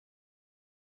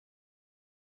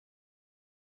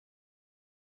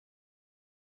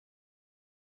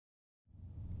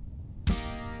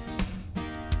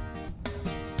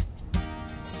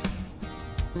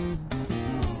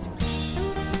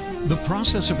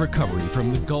process of recovery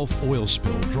from the Gulf oil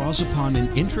spill draws upon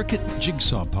an intricate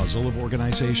jigsaw puzzle of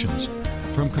organizations,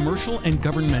 from commercial and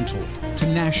governmental to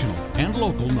national and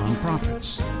local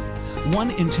nonprofits.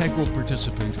 One integral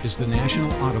participant is the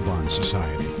National Audubon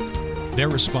Society. Their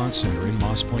response center in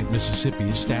Moss Point, Mississippi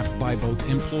is staffed by both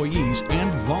employees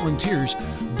and volunteers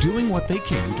doing what they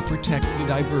can to protect the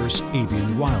diverse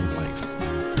avian wildlife.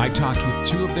 I talked with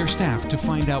two of their staff to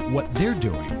find out what they're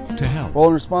doing to help. Well,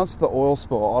 in response to the oil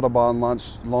spill, Audubon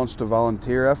launched a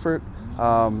volunteer effort,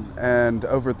 and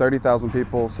over 30,000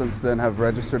 people since then have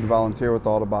registered to volunteer with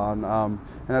Audubon, and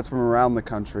that's from around the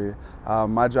country.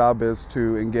 My job is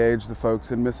to engage the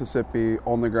folks in Mississippi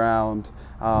on the ground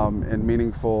in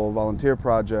meaningful volunteer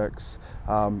projects,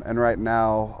 and right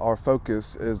now our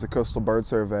focus is the coastal bird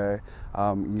survey,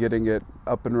 getting it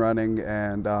up and running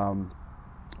and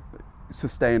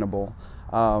sustainable.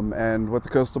 And what the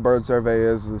Coastal Bird Survey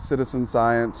is a citizen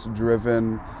science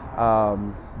driven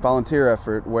volunteer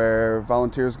effort where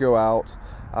volunteers go out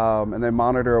and they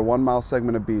monitor a 1 mile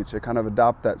segment of beach. They kind of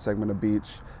adopt that segment of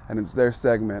beach and it's their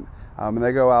segment. And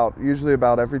they go out usually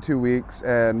about every 2 weeks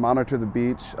and monitor the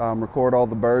beach, record all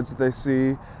the birds that they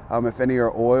see. If any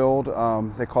are oiled,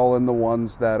 they call in the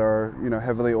ones that are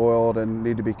heavily oiled and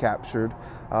need to be captured,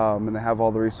 and they have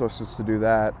all the resources to do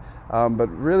that. But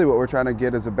really what we're trying to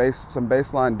get is some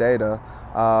baseline data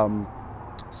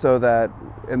so that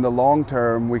in the long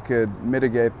term we could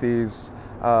mitigate these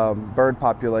bird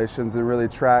populations and really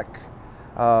track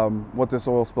what this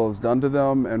oil spill has done to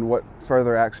them and what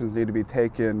further actions need to be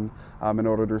taken in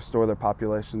order to restore their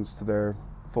populations to their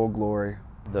full glory.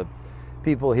 The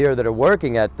people here that are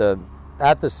working at the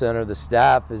center, the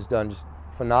staff, has done just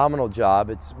a phenomenal job.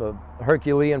 It's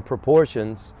Herculean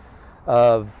proportions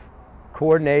of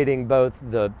coordinating both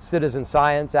the citizen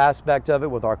science aspect of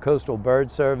it with our coastal bird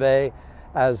survey,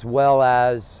 as well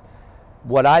as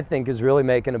what I think is really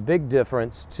making a big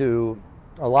difference to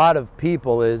a lot of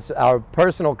people is our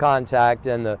personal contact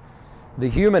and the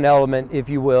human element, if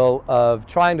you will, of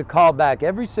trying to call back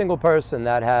every single person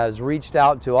that has reached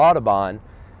out to Audubon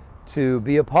to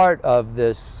be a part of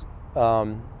this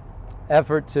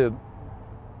effort to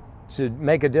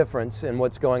make a difference in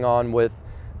what's going on with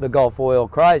the Gulf oil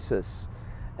crisis.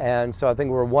 And so I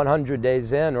think we're 100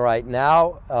 days in right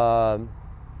now,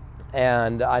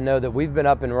 and I know that we've been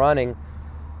up and running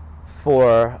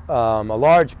for a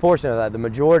large portion of that, the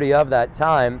majority of that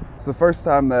time. It's the first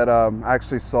time that I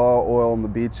actually saw oil on the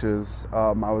beaches.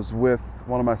 I was with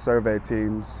one of my survey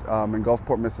teams in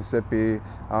Gulfport, Mississippi,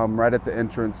 right at the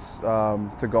entrance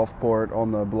to Gulfport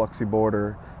on the Biloxi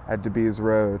border at DeBees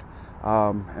Road.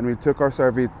 And we took our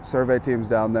survey teams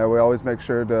down there. We always make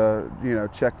sure to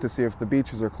check to see if the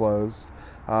beaches are closed.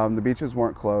 The beaches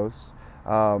weren't closed.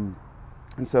 And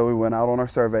so we went out on our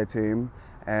survey team,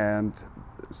 and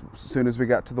as soon as we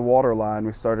got to the water line,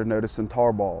 we started noticing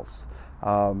tar balls.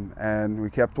 And we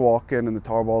kept walking, and the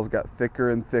tar balls got thicker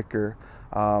and thicker.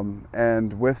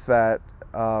 And with that,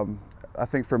 I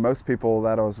think for most people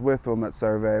that I was with on that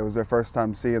survey, it was their first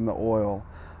time seeing the oil.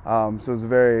 So it was a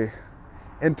very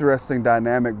interesting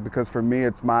dynamic because for me,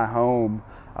 it's my home.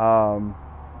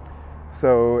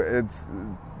 So it's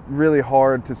really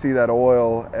hard to see that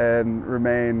oil and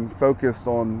remain focused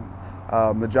on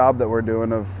the job that we're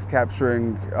doing of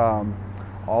capturing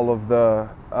all of the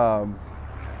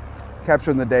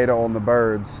capturing the data on the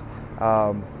birds.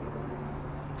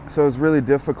 So it's really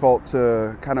difficult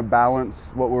to kind of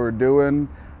balance what we were doing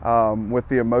with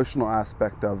the emotional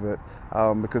aspect of it,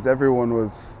 because everyone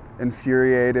was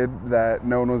infuriated that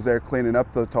no one was there cleaning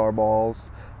up the tar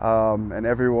balls, and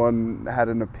everyone had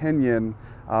an opinion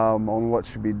on what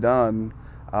should be done.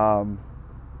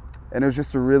 And it was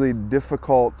just a really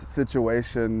difficult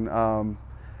situation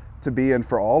to be in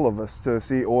for all of us, to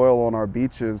see oil on our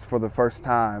beaches for the first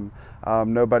time.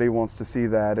 Nobody wants to see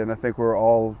that, and I think we're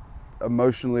all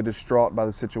emotionally distraught by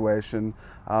the situation.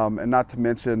 And not to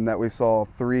mention that we saw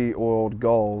 3 oiled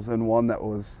gulls and one that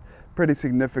was pretty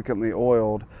significantly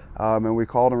oiled, and we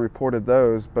called and reported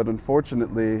those, but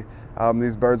unfortunately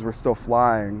these birds were still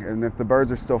flying, and if the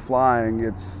birds are still flying,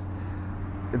 it's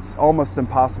almost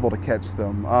impossible to catch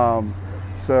them.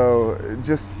 So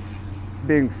just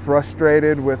being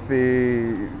frustrated with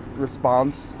the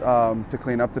response to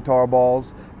clean up the tar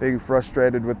balls, being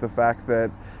frustrated with the fact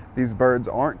that these birds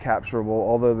aren't capturable,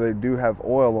 although they do have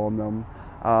oil on them,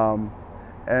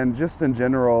 and just in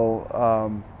general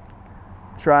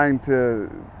trying to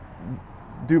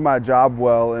do my job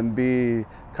well and be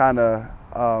kind of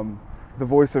the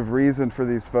voice of reason for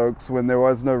these folks when there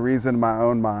was no reason in my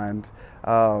own mind.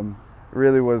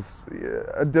 Really was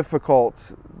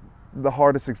the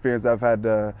hardest experience I've had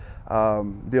to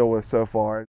deal with so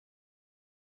far.